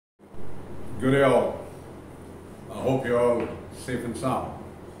Good day all. I hope you're all safe and sound.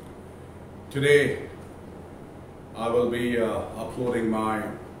 Today I will be uploading my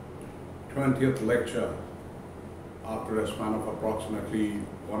 20th lecture after a span of approximately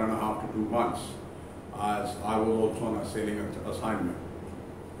 1.5 to 2 months, as I was also on a sailing assignment.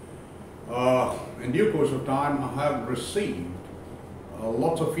 In due course of time, I have received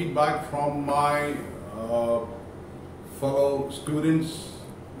lots of feedback from my fellow students,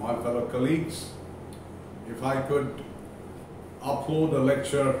 my fellow colleagues, if I could upload a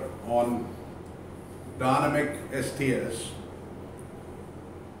lecture on dynamic S.T.S.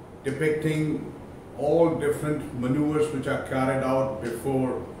 depicting all different maneuvers which are carried out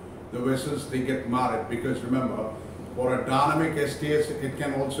before the vessels they get married. Because remember, for a dynamic S.T.S. it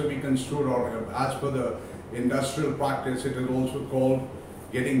can also be construed, or as per the industrial practice, it is also called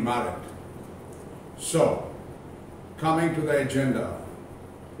getting married. So, coming to the agenda,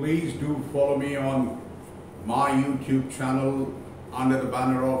 please do follow me on my YouTube channel under the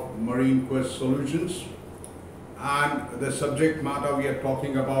banner of Marine Quest Solutions, and the subject matter we are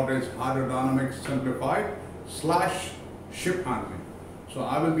talking about is hydrodynamics simplified / ship handling. So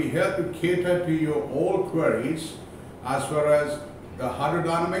I will be here to cater to your all queries as far as the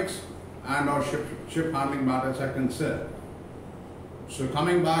hydrodynamics and our ship handling matters are concerned. So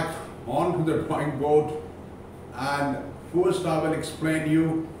coming back onto the drawing board, and first I will explain to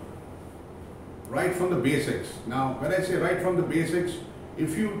you right from the basics. Now when I say right from the basics,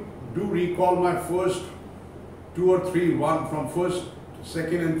 if you do recall my first 2 or 3, from first,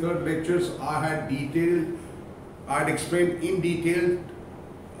 second and third lectures, I had explained in detailed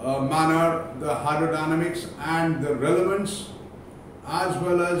manner the hydrodynamics and the relevance as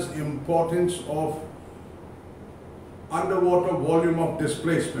well as importance of underwater volume of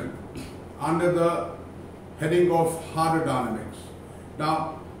displacement under the heading of hydrodynamics.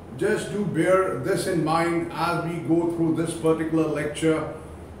 Now just do bear this in mind as we go through this particular lecture,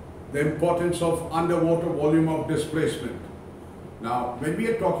 the importance of underwater volume of displacement. Now when we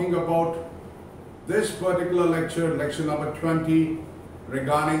are talking about this particular lecture, lecture number 20,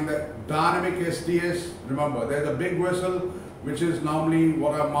 regarding the dynamic S.T.S, remember there's a big vessel which is normally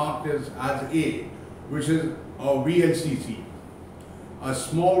what I marked as A, which is a VLCC. A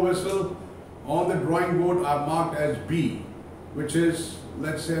small vessel on the drawing board I marked as B, which is,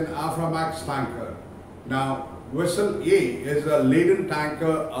 let's say, an Aframax tanker. Now vessel A is a laden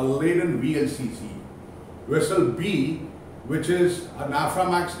tanker, a laden VLCC. Vessel B, which is an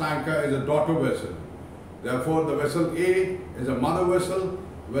Aframax tanker, is a daughter vessel. Therefore the vessel A is a mother vessel,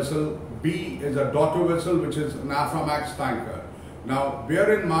 vessel B is a daughter vessel, which is an Aframax tanker. Now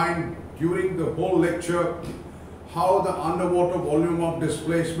bear in mind during the whole lecture how the underwater volume of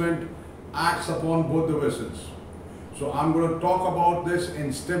displacement acts upon both the vessels. So I'm going to talk about this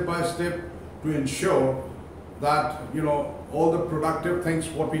in step by step to ensure that all the productive things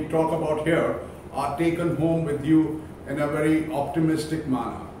what we talk about here are taken home with you in a very optimistic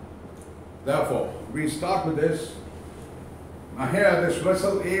manner. Therefore, we start with this. Now here, this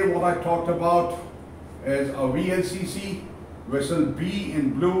vessel A, what I talked about, is a VLCC. Vessel B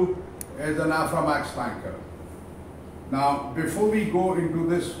in blue is an Aframax tanker. Now, before we go into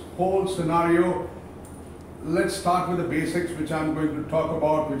this whole scenario, let's start with the basics which I'm going to talk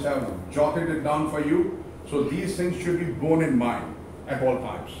about, which I've jotted it down for you. So these things should be borne in mind at all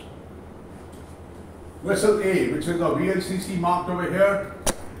times. Vessel A, which is a VLCC marked over here,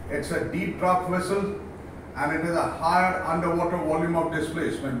 it's a deep draft vessel and it is a higher underwater volume of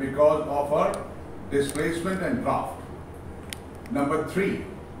displacement because of her displacement and draft. Number 3,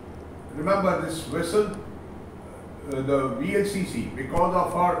 remember this vessel, the VLCC, because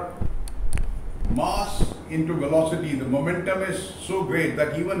of her mass into velocity, the momentum is so great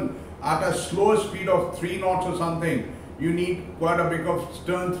that even at a slower speed of 3 knots or something, you need quite a bit of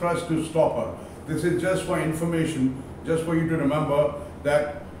stern thrust to stop her. This is just for information, just for you to remember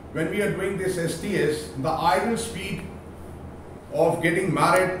that when we are doing this S.T.S, the ideal speed of getting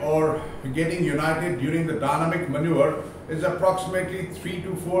married or getting united during the dynamic maneuver is approximately 3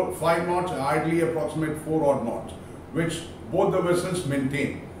 to 5 knots, ideally approximate 4 odd knots, which both the vessels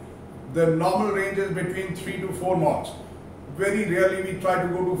maintain. The normal range is between 3 to 4 knots. Very rarely we try to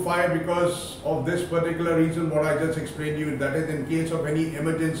go to 5 because of this particular reason what I just explained to you, that is in case of any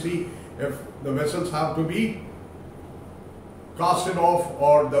emergency, if the vessels have to be casted off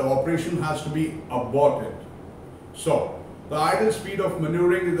or the operation has to be aborted. So the ideal speed of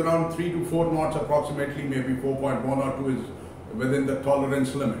maneuvering is around 3 to 4 knots approximately, maybe 4.1 or 2 is within the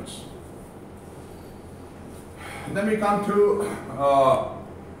tolerance limits. And then we come to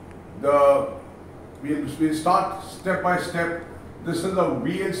we'll start step by step This is a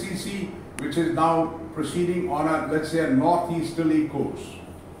VLCC which is now proceeding on a, let's say, a northeasterly course.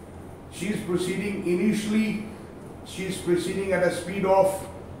 She's proceeding initially, she's proceeding at a speed of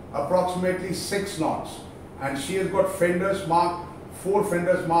approximately 6 knots, and she has got fenders marked, 4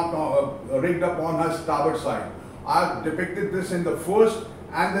 fenders marked, rigged up on her starboard side. I've depicted this in the first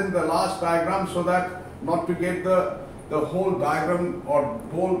and then the last diagram so that not to get the whole diagram or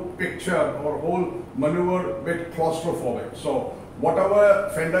whole picture or whole maneuver a bit claustrophobic. So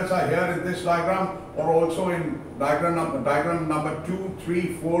whatever fenders are here in this diagram or also in diagram number 2,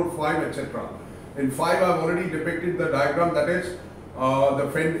 3, 4, 5, etc. In 5 I've already depicted the diagram, that is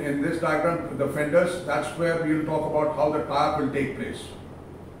in this diagram the fenders. That's where we will talk about how the tie-up will take place.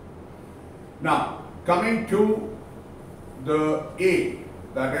 Now coming to the A,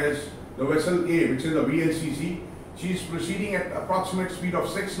 that is the vessel A, which is a VLCC. She is proceeding at approximate speed of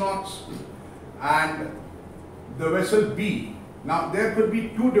 6 knots, and the vessel B. Now there could be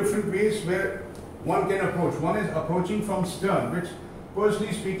 2 different ways where one can approach. One is approaching from stern, which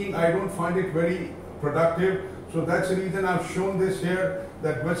personally speaking I don't find it very productive. So that's the reason I've shown this here,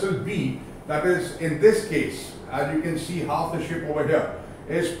 that vessel B, that is in this case, as you can see half the ship over here,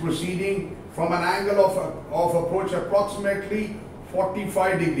 is proceeding from an angle of approach approximately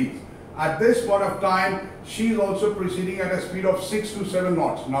 45 degrees. At this point of time, she is also proceeding at a speed of 6 to 7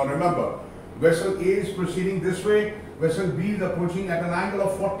 knots. Now remember, vessel A is proceeding this way, vessel B is approaching at an angle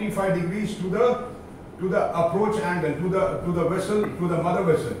of 45 degrees to the approach angle, to the mother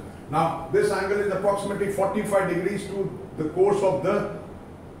vessel. Now this angle is approximately 45 degrees to the course of the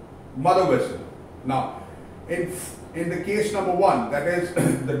mother vessel. Now in the case number 1, that is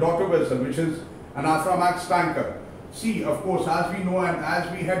the daughter vessel, which is an Aframax tanker. See, of course, as we know and as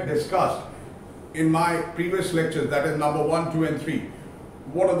we had discussed in my previous lectures, that is number 1, 2 and 3,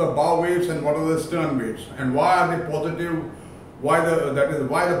 what are the bow waves and what are the stern waves, and why are they positive, why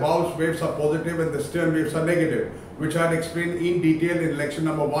the bow waves are positive and the stern waves are negative, which I had explained in detail in lecture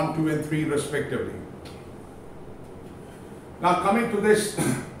number 1, 2 and 3 respectively. Now coming to this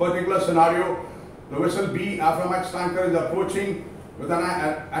particular scenario, the vessel B, Aframax tanker, is approaching with at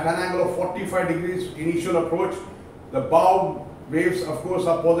an angle of 45 degrees initial approach. The bow waves of course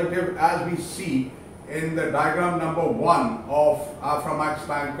are positive, as we see in the diagram number 1 of Aframax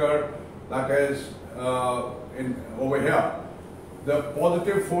tanker, that is over here. The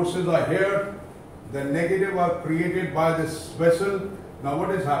positive forces are here, the negative are created by this vessel. Now what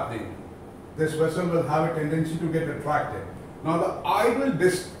is happening? This vessel will have a tendency to get attracted. Now the ideal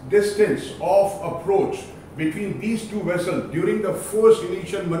distance of approach between these 2 vessels during the first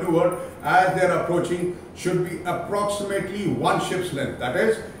initial maneuver as they are approaching should be approximately 1 ship's length. That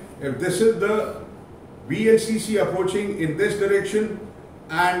is, if this is the VLCC approaching in this direction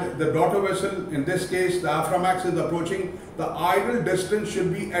and the daughter vessel, in this case the Aframax, is approaching, the ideal distance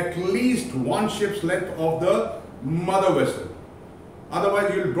should be at least 1 ship's length of the mother vessel.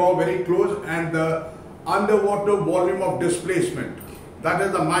 Otherwise you will draw very close, and the underwater volume of displacement, that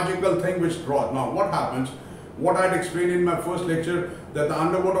is the magical thing which draws. Now what happens, what I had explained in my first lecture, that the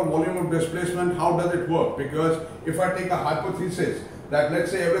underwater volume of displacement, how does it work? Because if I take a hypothesis that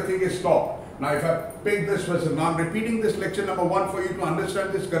let's say everything is stopped. Now if I pick this vessel, now I'm repeating this lecture number 1 for you to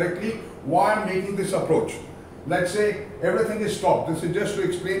understand this correctly, why I'm making this approach. Let's say everything is stopped. This is just to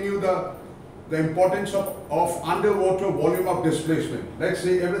explain you the importance of underwater volume of displacement. Let's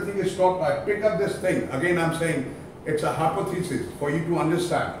say everything is stopped, I pick up this thing. Again I'm saying it's a hypothesis for you to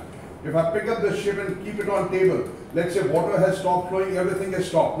understand. If I pick up the ship and keep it on table, let's say water has stopped flowing, everything is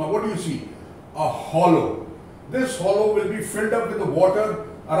stopped. Now what do you see? A hollow. This hollow will be filled up with the water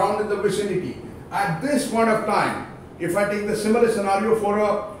around in the vicinity. At this point of time, if I take the similar scenario for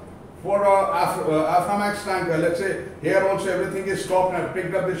a Aframax tanker, let's say here also everything is stopped and I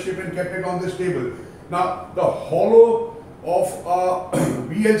picked up the ship and kept it on this table. Now the hollow of a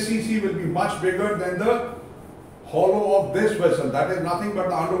VLCC will be much bigger than the hollow of this vessel. That is nothing but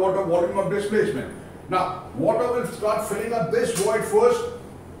the underwater volume of displacement. Now water will start filling up this void first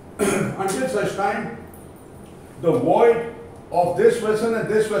until such time the void of this vessel and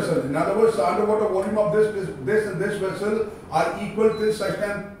this vessel, in other words the underwater volume of this and this vessel are equal till such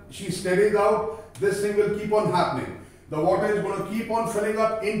time she steadies out. This thing will keep on happening. The water is going to keep on filling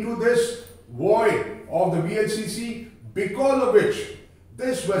up into this void of the VLCC, because of which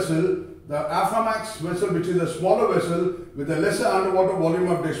this vessel, the Aframax vessel, which is a smaller vessel with a lesser underwater volume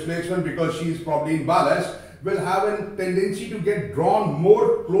of displacement because she is probably in ballast, will have a tendency to get drawn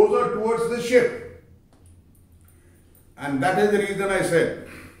more closer towards the ship. And that is the reason I said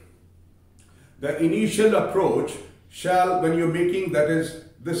the initial approach shall, when you're making, that is,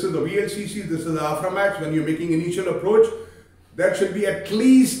 this is the VLCC, this is the Aframax, when you're making initial approach, there should be at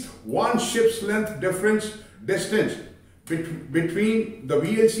least 1 ship's length distance between the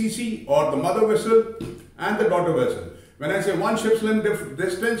VLCC or the mother vessel and the daughter vessel. When I say 1 ship's length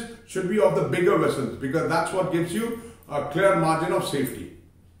distance, should be of the bigger vessels, because that's what gives you a clear margin of safety.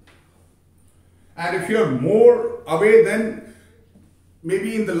 And if you're more away, then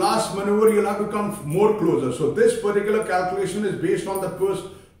maybe in the last maneuver you'll have to come more closer. So this particular calculation is based on the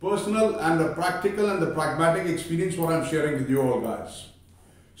personal and the practical and the pragmatic experience what I'm sharing with you all guys.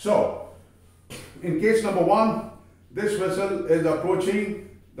 So in case number 1, this vessel is approaching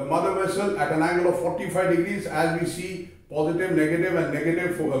the mother vessel at an angle of 45 degrees, as we see positive, negative, and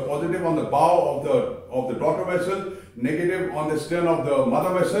negative. Positive on the bow of the daughter vessel, negative on the stern of the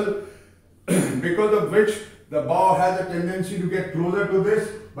mother vessel, because of which the bow has a tendency to get closer to this.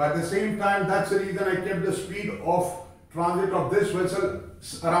 But at the same time, that's the reason I kept the speed of transit of this vessel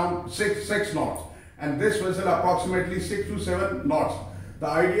around 6 knots, and this vessel approximately 6 to 7 knots. The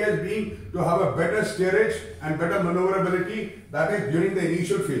idea is being to have a better steerage and better maneuverability, that is during the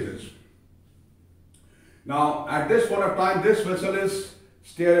initial phases. Now at this point of time, this vessel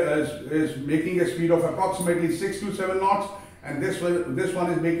is making a speed of approximately 6 to 7 knots, and this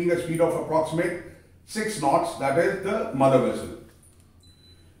one is making a speed of approximate 6 knots, that is the mother vessel.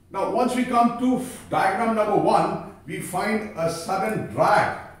 Now once we come to diagram number 1, we find a sudden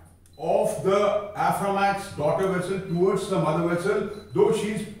drag of the Aframax daughter vessel towards the mother vessel, though she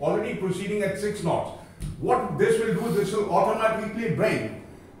is already proceeding at 6 knots. What this will do, this will automatically bring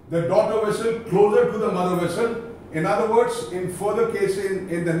the daughter vessel closer to the mother vessel. In other words, in further case,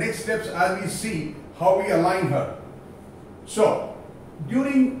 in the next steps, as we see how we align her. So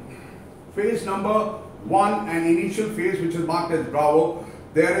during phase number 1 and initial phase, which is marked as Bravo,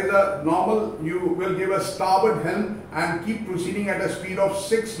 there is a normal, you will give a starboard helm and keep proceeding at a speed of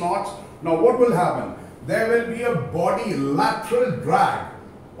 6 knots. Now what will happen? There will be a body lateral drag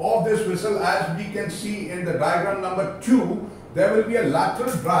of this vessel, as we can see in the diagram number 2. There will be a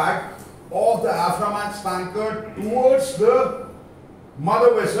lateral drag of the Aframax tanker towards the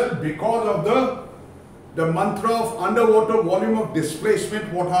mother vessel because of the mantra of underwater volume of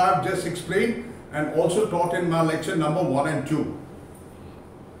displacement, what I have just explained and also taught in my lecture number 1 and 2.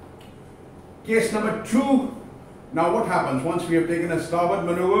 Case number 2, now what happens once we have taken a starboard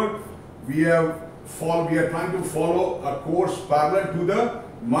maneuver? We are trying to follow a course parallel to the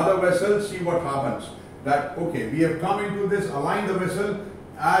mother vessel. See what happens. That okay, we have come into this, align the vessel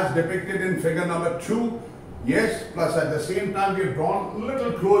as depicted in figure number 2. Yes, plus at the same time we have drawn a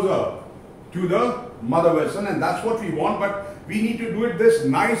little closer to the mother vessel, and that's what we want. But we need to do it this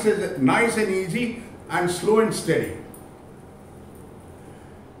nice and easy and slow and steady.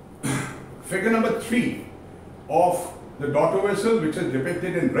 Figure number 3 of the daughter vessel, which is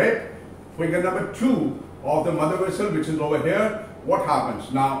depicted in red. Figure number 2 of the mother vessel, which is over here. What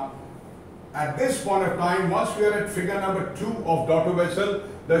happens? Now, at this point of time, once we are at figure number 2 of daughter vessel,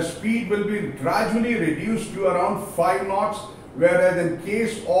 the speed will be gradually reduced to around 5 knots, whereas in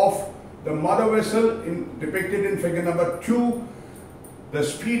case of the mother vessel depicted in figure number 2, the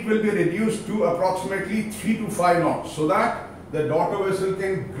speed will be reduced to approximately 3 to 5 knots, so that the daughter vessel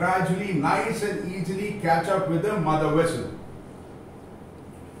can gradually, nice and easily catch up with the mother vessel.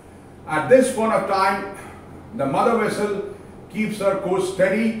 At this point of time, the mother vessel keeps her course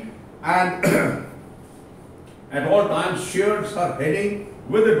steady and at all times shears her heading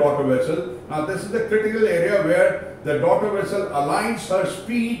with the daughter vessel. Now this is the critical area where the daughter vessel aligns her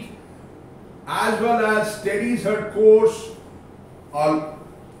speed as well as steadies her course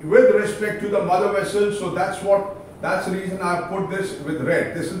with respect to the mother vessel. So that's the reason I put this with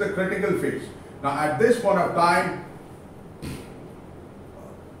red. This is the critical phase. Now at this point of time,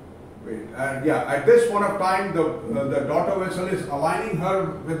 at this point of time, the daughter vessel is aligning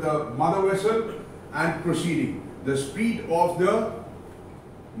her with the mother vessel and proceeding. The speed of the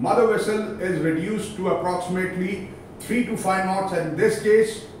mother vessel is reduced to approximately 3 to 5 knots in this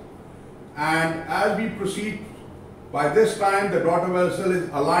case, and as we proceed, by this time the daughter vessel is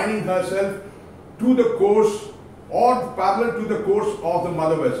aligning herself to the course or parallel to the course of the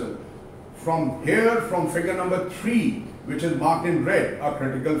mother vessel. From here, from figure number 3, which is marked in red, a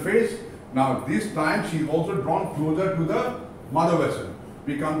critical phase. Now this time she is also drawn closer to the mother vessel.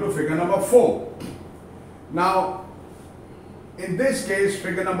 We come to figure number 4. Now in this case,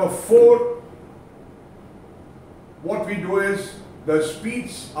 figure number 4, what we do is the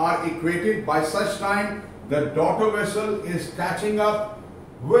speeds are equated. By such time the daughter vessel is catching up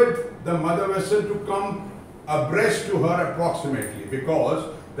with the mother vessel to come abreast to her approximately,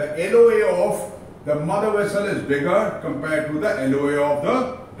 because the LOA of the mother vessel is bigger compared to the LOA of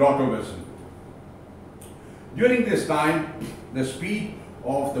the daughter vessel. During this time, the speed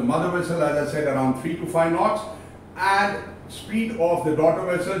of the mother vessel, as I said, around 3 to 5 knots, and speed of the daughter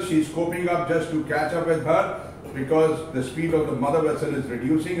vessel, she's scoping up just to catch up with her, because the speed of the mother vessel is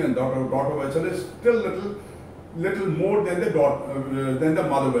reducing and daughter vessel is still little more than the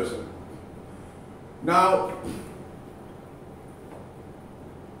mother vessel. Now,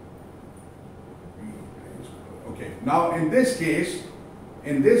 okay. Now in this case,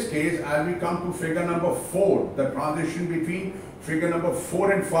 as we come to figure number 4, the transition between figure number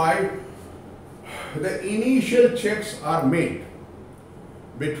 4 and 5, the initial checks are made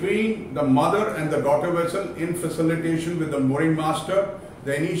between the mother and the daughter vessel in facilitation with the mooring master.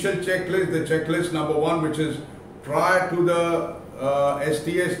 The initial checklist, the checklist number 1, which is prior to the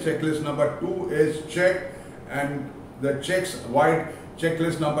S.T.S, checklist number 2 is checked, and the checks, white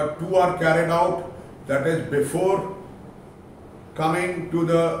checklist number 2 are carried out. That is before coming to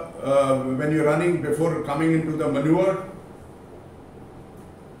the, when you're running, before coming into the maneuver.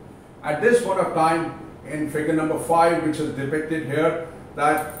 At this point of time, in figure number 5, which is depicted here,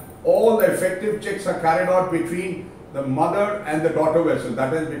 that all the effective checks are carried out between the mother and the daughter vessel,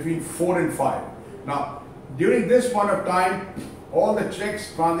 that is between 4 and 5. Now, during this point of time, all the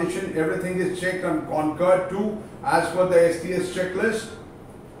checks, transition, everything is checked and concurred to as per the S.T.S checklist.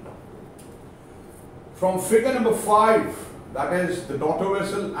 From figure number 5, that is the daughter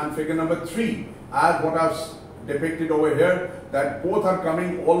vessel, and figure number 3, as what I've depicted over here, that both are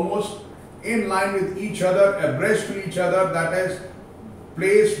coming almost in line with each other, abreast to each other. That is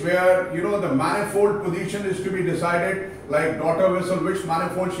place where, you know, the manifold position is to be decided, like daughter vessel which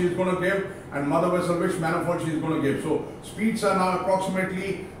manifold she is going to give, and mother vessel which manifold she is going to give. So speeds are now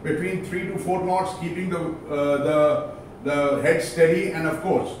approximately between 3 to 4 knots, keeping the head steady. And of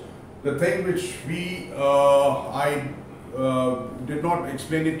course, the thing which I did not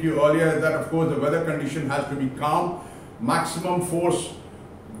explain it to you earlier is that, of course, the weather condition has to be calm. Maximum force,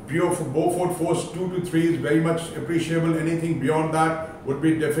 Beaufort force 2 to 3 is very much appreciable. Anything beyond that would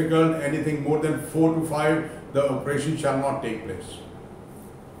be difficult. Anything more than 4 to 5, the operation shall not take place.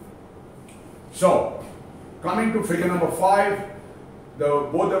 So, coming to figure number 5,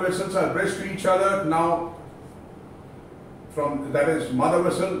 both the vessels are abreast to each other. Now, from that is mother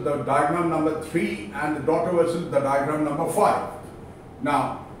vessel, the diagram number 3, and the daughter vessel, the diagram number 5.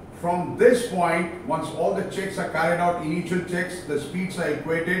 Now, from this point, once all the checks are carried out, initial checks, the speeds are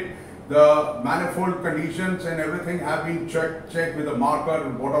equated, the manifold conditions and everything have been checked with a marker,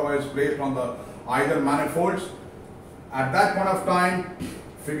 whatever is placed on the either manifolds. At that point of time,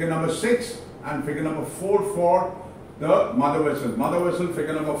 figure number 6 and figure number 4 for the mother vessel. Mother vessel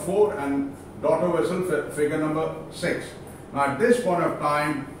figure number 4 and daughter vessel figure number 6. Now at this point of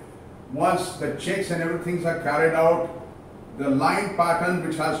time, once the checks and everything are carried out, the line pattern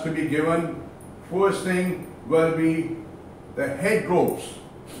which has to be given, first thing will be the head ropes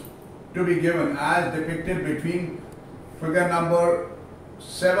to be given as depicted between figure number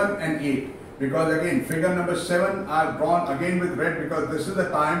 7 and 8. Because again, figure number 7 are drawn again with red, because this is the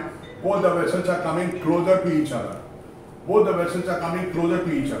time both the vessels are coming closer to each other. Both the vessels are coming closer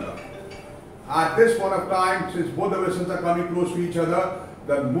to each other. At this point of time, since both the vessels are coming close to each other,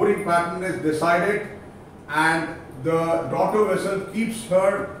 the mooring pattern is decided, and the daughter vessel keeps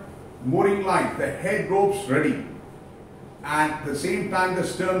her mooring line, the head ropes ready, and at the same time the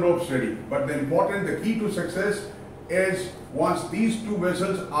stern ropes ready. But the key to success is once these two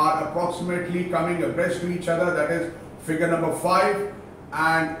vessels are approximately coming abreast to each other, that is figure number 5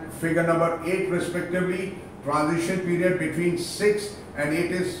 and figure number 8 respectively. Transition period between 6 and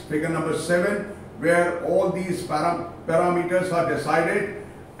 8 is figure number 7, where all these parameters are decided,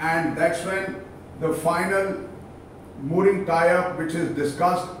 and that's when the final mooring tie-up which is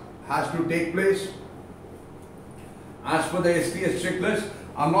discussed has to take place. As per the S.T.S checklist,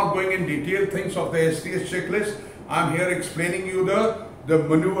 I'm not going in detail things of the S.T.S checklist. I'm here explaining you the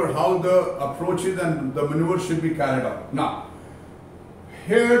maneuver, how the approaches and the maneuver should be carried out. Now,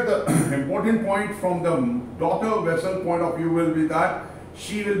 here the important point from the daughter vessel point of view will be that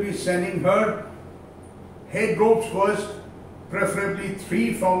she will be sending her head ropes first, preferably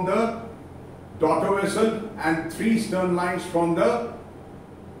 3 from the daughter vessel and 3 stern lines from the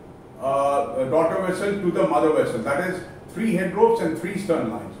daughter vessel to the mother vessel. That is 3 head ropes and 3 stern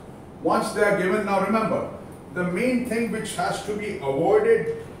lines. Once they are given, now remember, the main thing which has to be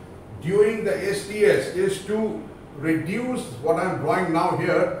avoided during the S.T.S is to reduce, what I am drawing now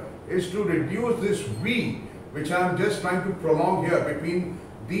here, is to reduce this V which I am just trying to prolong here between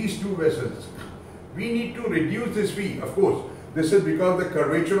these two vessels. We need to reduce this V, of course. This is because the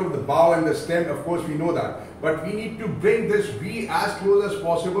curvature of the bow and the stem, of course we know that. But we need to bring this V as close as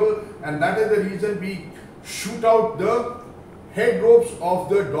possible, and that is the reason we shoot out the head ropes of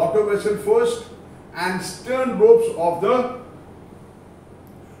the daughter vessel first and stern ropes of the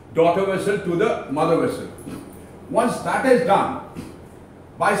daughter vessel to the mother vessel. Once that is done,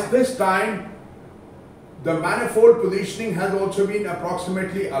 by this time the manifold positioning has also been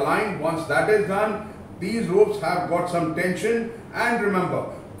approximately aligned. Once that is done, these ropes have got some tension, and remember,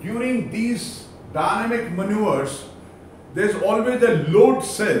 during these dynamic maneuvers, there's always a load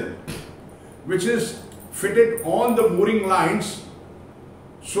cell which is fitted on the mooring lines,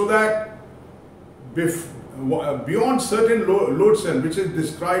 so that beyond certain load cell, which is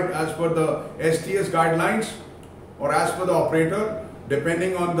described as per the S.T.S guidelines or as per the operator,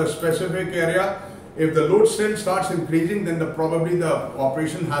 depending on the specific area, if the load cell starts increasing, then probably the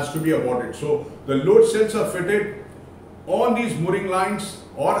operation has to be aborted. So the load cells are fitted on these mooring lines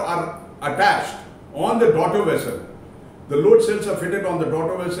or are attached on the daughter vessel. The load cells are fitted on the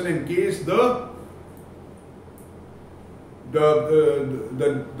daughter vessel in case the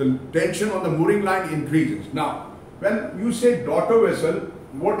tension on the mooring line increases. Now, when you say daughter vessel,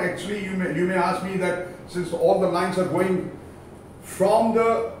 what actually you may ask me that since all the lines are going from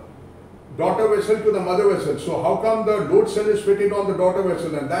the daughter vessel to the mother vessel, so how come the load cell is fitted on the daughter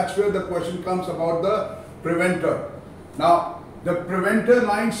vessel? And that's where the question comes about the preventer. Now, the preventer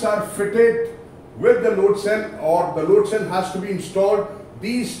lines are fitted with the load cell, or the load cell has to be installed.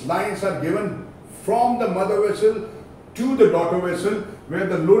 These lines are given from the mother vessel to the daughter vessel where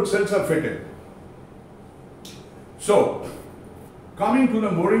the load cells are fitted. So, coming to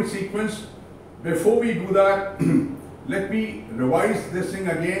the mooring sequence, before we do that, let me revise this thing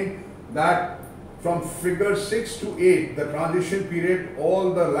again, that from figure 6 to 8, the transition period,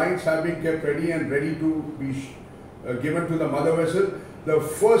 all the lines have been kept ready and ready to be given to the mother vessel. The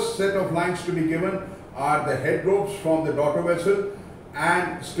first set of lines to be given are the head ropes from the daughter vessel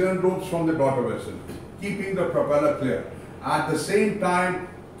and stern ropes from the daughter vessel, keeping the propeller clear. At the same time,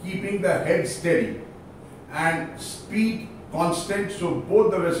 keeping the head steady and speed constant, so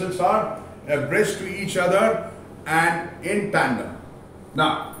both the vessels are abreast to each other and in tandem.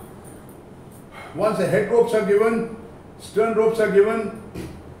 Now, once the head ropes are given, stern ropes are given,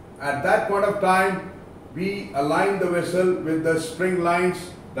 at that point of time, we align the vessel with the spring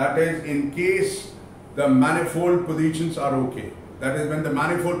lines, that is in case the manifold positions are okay. That is when the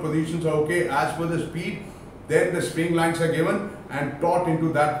manifold positions are okay as per the speed, then the spring lines are given and taut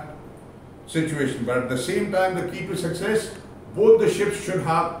into that situation. But at the same time, the key to success, both the ships should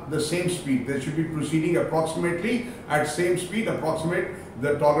have the same speed. They should be proceeding approximately at same speed, approximate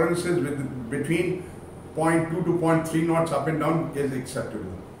the tolerances between 0.2 to 0.3 knots up and down is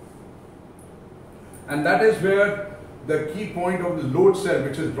acceptable. And that is where the key point of the load cell,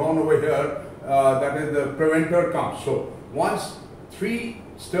 which is drawn over here, that is the preventer, comes. So once 3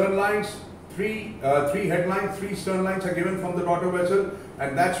 stern lines, 3 head lines, 3 stern lines are given from the daughter vessel,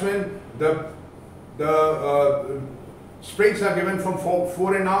 and that's when the springs are given from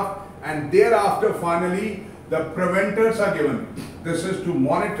fore and aft, and thereafter finally the preventers are given. This is to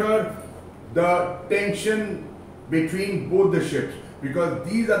monitor the tension between both the ships, because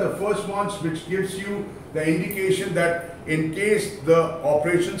these are the first ones which gives you the indication that in case the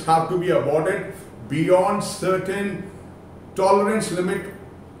operations have to be aborted beyond certain tolerance limit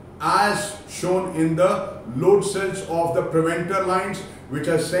as shown in the load cells of the preventer lines, which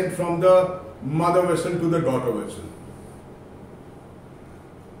are sent from the mother vessel to the daughter vessel.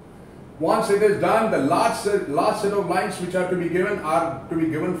 Once it is done, the last set of lines which are to be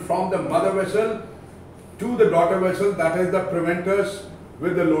given from the mother vessel to the daughter vessel, that is the preventers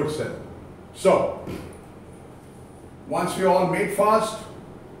with the load cell. So, once we all made fast,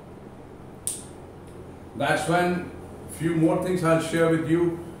 that's when few more things I'll share with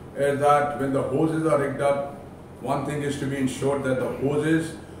you, is that when the hoses are rigged up, one thing is to be ensured that the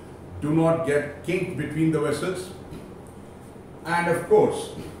hoses do not get kinked between the vessels, and of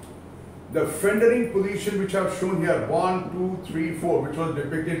course the fendering position which I've shown here, 1, 2, 3, 4, which was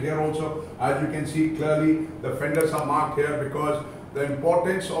depicted here also, as you can see clearly, the fenders are marked here because the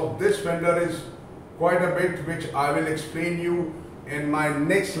importance of this fender is quite a bit, which I will explain you in my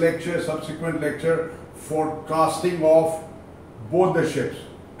next lecture, subsequent lecture, for casting off both the ships.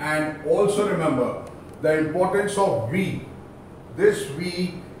 And also remember the importance of V. This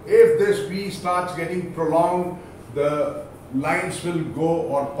V, if this V starts getting prolonged, the lines will go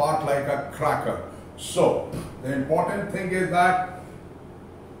or part like a cracker. So the important thing is that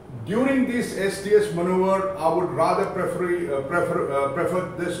during this S.T.S maneuver, I would rather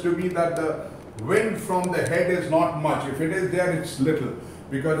prefer this to be that the wind from the head is not much. If it is there, it's little,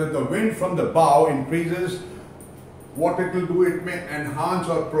 because if the wind from the bow increases, what it will do, it may enhance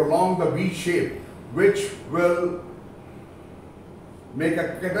or prolong the V shape which will make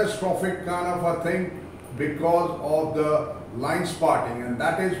a catastrophic kind of a thing because of the line sparting, and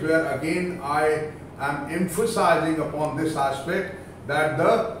that is where again I am emphasizing upon this aspect, that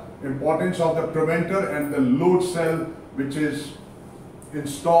the importance of the preventer and the load cell which is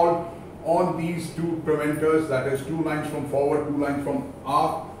installed on these two preventers, that is 2 lines from forward, 2 lines from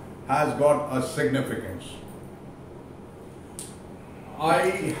aft, has got a significance.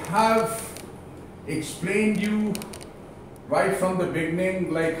 I have explained you right from the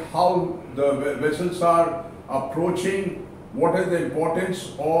beginning like how the vessels are approaching, what is the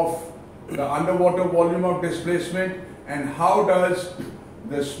importance of the underwater volume of displacement, and how does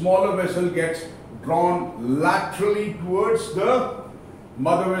the smaller vessel gets drawn laterally towards the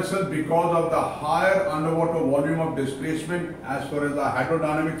mother vessel because of the higher underwater volume of displacement as far as the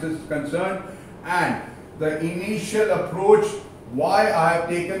hydrodynamics is concerned, and the initial approach, why I have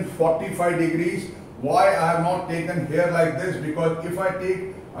taken 45 degrees, why I have not taken here like this, because if I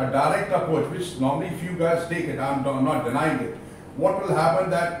take a direct approach, which normally if you guys take it, I'm not denying it, what will happen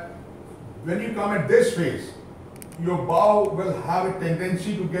that when you come at this phase, your bow will have a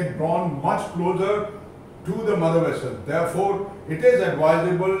tendency to get drawn much closer to the mother vessel. Therefore, it is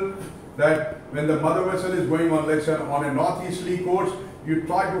advisable that when the mother vessel is going on, let's say on a northeasterly course, you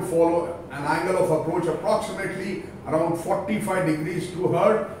try to follow an angle of approach approximately around 45 degrees to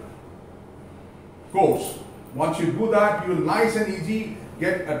her course. Once you do that, you will nice and easy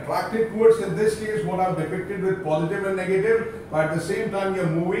get attracted towards, in this case, what I've depicted with positive and negative, but at the same time you're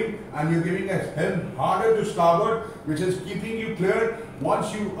moving and you're giving a helm harder to starboard, which is keeping you clear.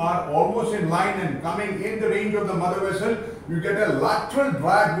 Once you are almost in line and coming in the range of the mother vessel, you get a lateral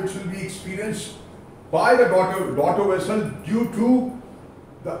drag which will be experienced by the daughter vessel due to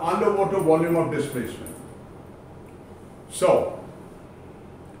the underwater volume of displacement. So,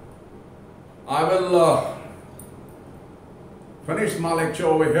 I will finish my lecture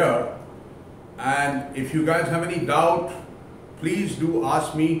over here, and if you guys have any doubt, please do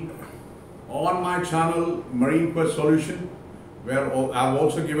ask me on my channel Marine Quest Solution, where I've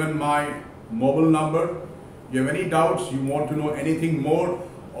also given my mobile number. If you have any doubts, you want to know anything more,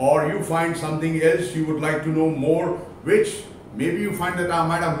 or you find something else you would like to know more, which maybe you find that I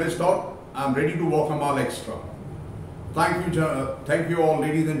might have missed out, I'm ready to welcome all extra. Thank you all,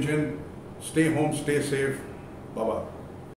 ladies and gentlemen. Stay home, stay safe. Bye-bye.